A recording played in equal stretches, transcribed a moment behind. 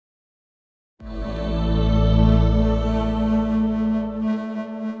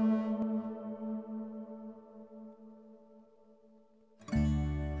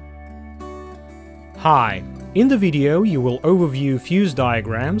Hi! In the video you will overview fuse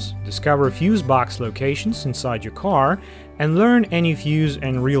diagrams, discover fuse box locations inside your car, and learn any fuse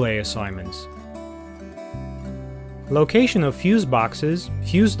and relay assignments. Location of fuse boxes,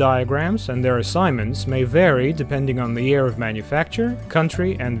 fuse diagrams, and their assignments may vary depending on the year of manufacture,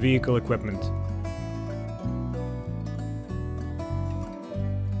 country, and vehicle equipment.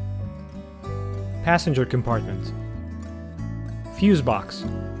 Passenger compartment. Fuse box.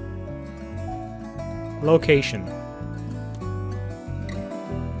 Location.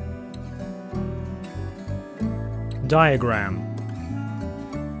 Diagram.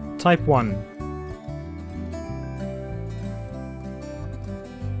 Type 1.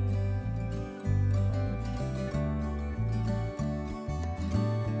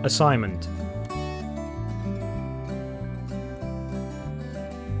 Assignment.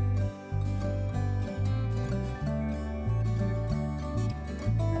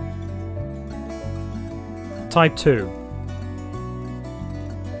 Type 2.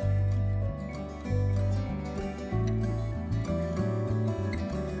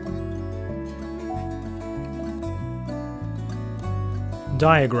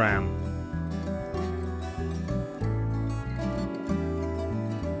 Diagram.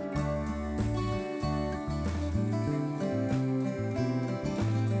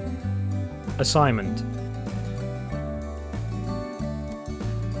 Assignment.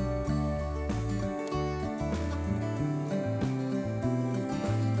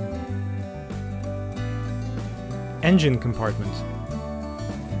 Engine compartment.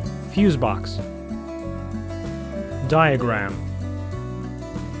 Fuse box. Diagram.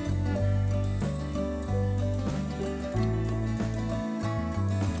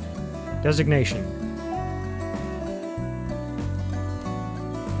 Designation.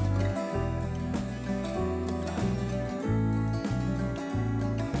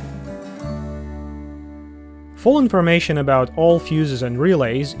 Full information about all fuses and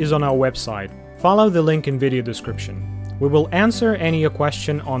relays is on our website. Follow the link in video description. We will answer any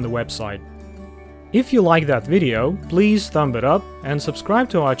question on the website. If you like that video, please thumb it up and subscribe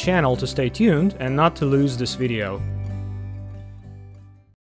to our channel to stay tuned and not to lose this video.